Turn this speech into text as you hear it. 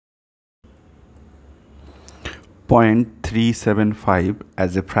0.375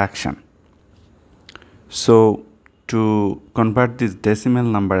 as a fraction. So to convert this decimal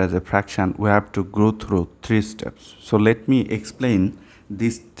number as a fraction, we have to go through 3 steps. So let me explain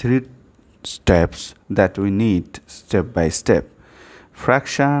these 3 steps that we need step by step.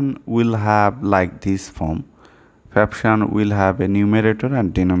 Fraction will have like this form. Fraction will have a numerator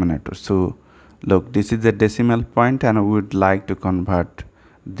and denominator. So look, this is the decimal point and we would like to convert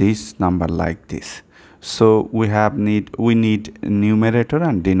this number like this. So we need numerator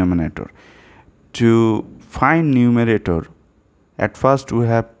and denominator. To find numerator, at first we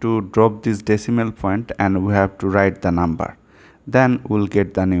have to drop this decimal point and we have to write the number. Then we'll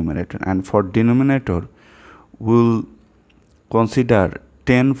get the numerator. And for denominator, we'll consider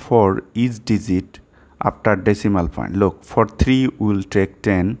 10 for each digit after decimal point. Look, for 3 we'll take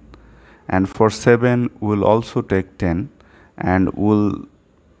 10, and for 7 we'll also take 10, and we'll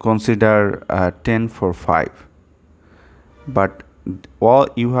consider 10 for 5. But all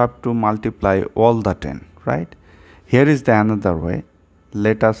you have to multiply all the 10, right? Here is the another way.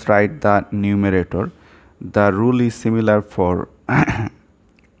 Let us write the numerator. The rule is similar for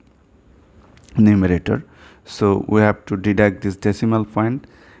numerator. So we have to deduct this decimal point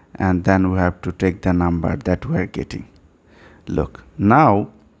and then we have to take the number that we are getting. Look,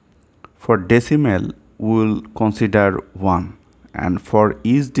 now for decimal we'll consider 1, and for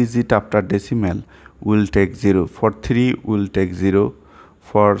each digit after decimal we'll take 0. For 3 we'll take 0,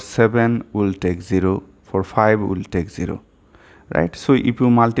 for 7 we'll take 0, for 5 we'll take 0, right? So if you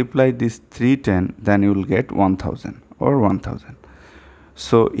multiply this 310, then you will get 1000 or 1000.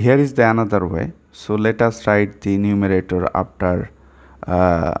 So here is the another way. So let us write the numerator after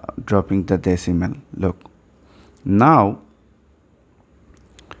dropping the decimal. Look, now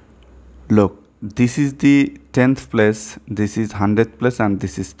look, this is the 10th place, this is 100th place, and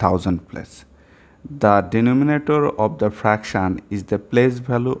this is 1000th place. The denominator of the fraction is the place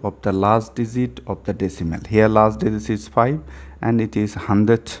value of the last digit of the decimal. Here last digit is 5 and it is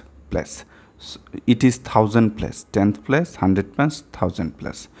 100th place. So it is 1000 place, 10th place, 100th place, 1000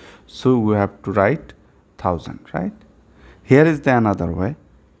 place. So we have to write 1000, right? Here is the another way.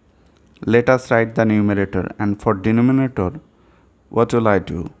 Let us write the numerator, and for denominator, what will I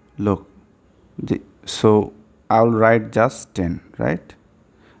do? Look, so I will write just 10, right?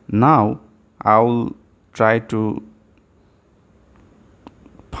 Now I will try to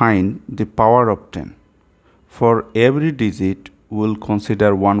find the power of 10. For every digit we will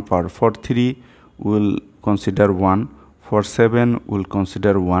consider 1 power. For 3 we will consider 1, for 7 we will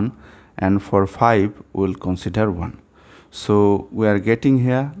consider 1, and for 5 we will consider 1. So we are getting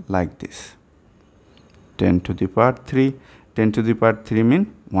here like this. 10 to the power 3. 10 to the power 3 means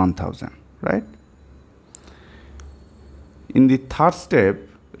 1000, right? In the third step,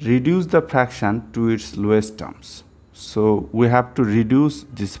 reduce the fraction to its lowest terms. So we have to reduce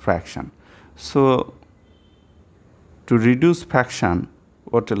this fraction. So to reduce fraction,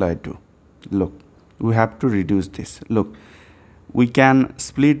 what will I do? Look, we have to reduce this. Look, we can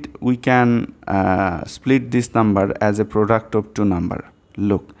split this number as a product of 2 numbers.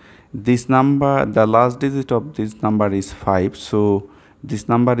 Look, this number, the last digit of this number is 5, so this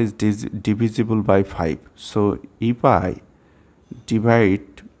number is divisible by 5. So if I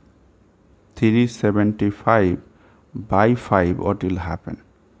divide 375 by 5, what will happen?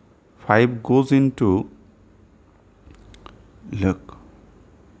 5 goes into, look,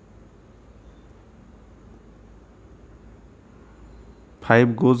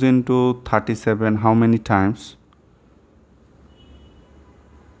 5 goes into 37 how many times?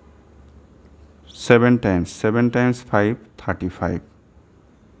 7 times. 7 times 5, 35,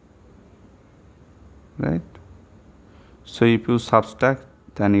 right? So if you subtract,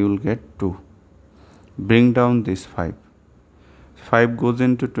 then you will get 2. Bring down this 5. 5 goes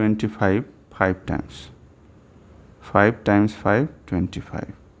into 25 5 times. 5 times 5,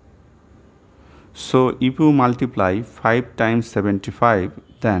 25. So if you multiply 5 times 75,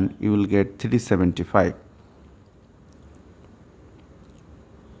 then you will get 375.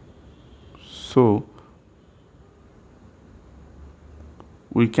 So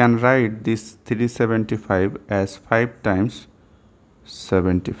we can write this 375 as 5 times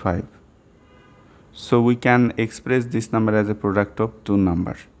 75. So we can express this number as a product of 2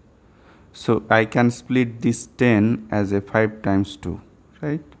 numbers. So I can split this 10 as a 5 times 2,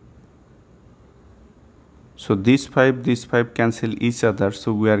 right? So this 5 cancel each other.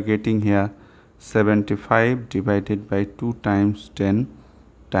 So we are getting here 75 divided by 2 times 10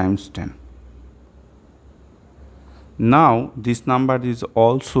 times 10. Now this number is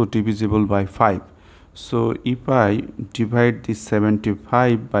also divisible by 5. So if I divide this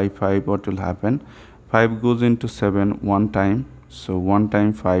 75 by 5, what will happen? 5 goes into 7 one time, so 1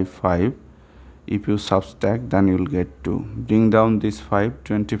 time 5, 5. If you subtract, then you will get 2. Bring down this 5,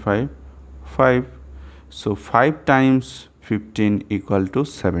 25, 5. So 5 times 15 equal to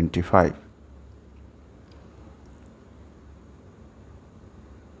 75.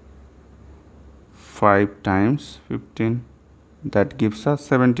 Five times 15, that gives us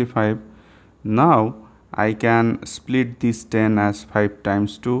 75. Now I can split this 10 as 5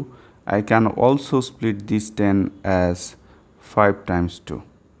 times 2. I can also split this 10 as 5 times 2.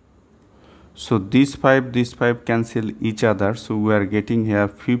 So this 5 cancel each other. So we are getting here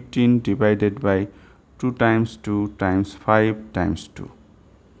 15 divided by 2 times 2 times 5 times 2.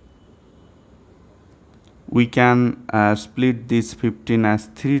 We can split this 15 as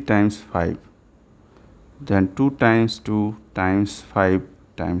 3 times 5. Then 2 times 2 times 5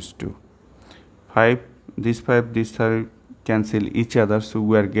 times 2. 5, this 5 cancel each other. So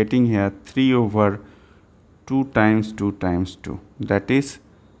we are getting here 3 over 2 times 2 times 2. That is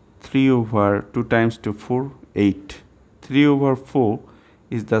 3 over 2 times 2, 4, 8. 3 over 4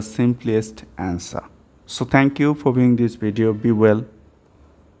 is the simplest answer. So thank you for viewing this video. Be well.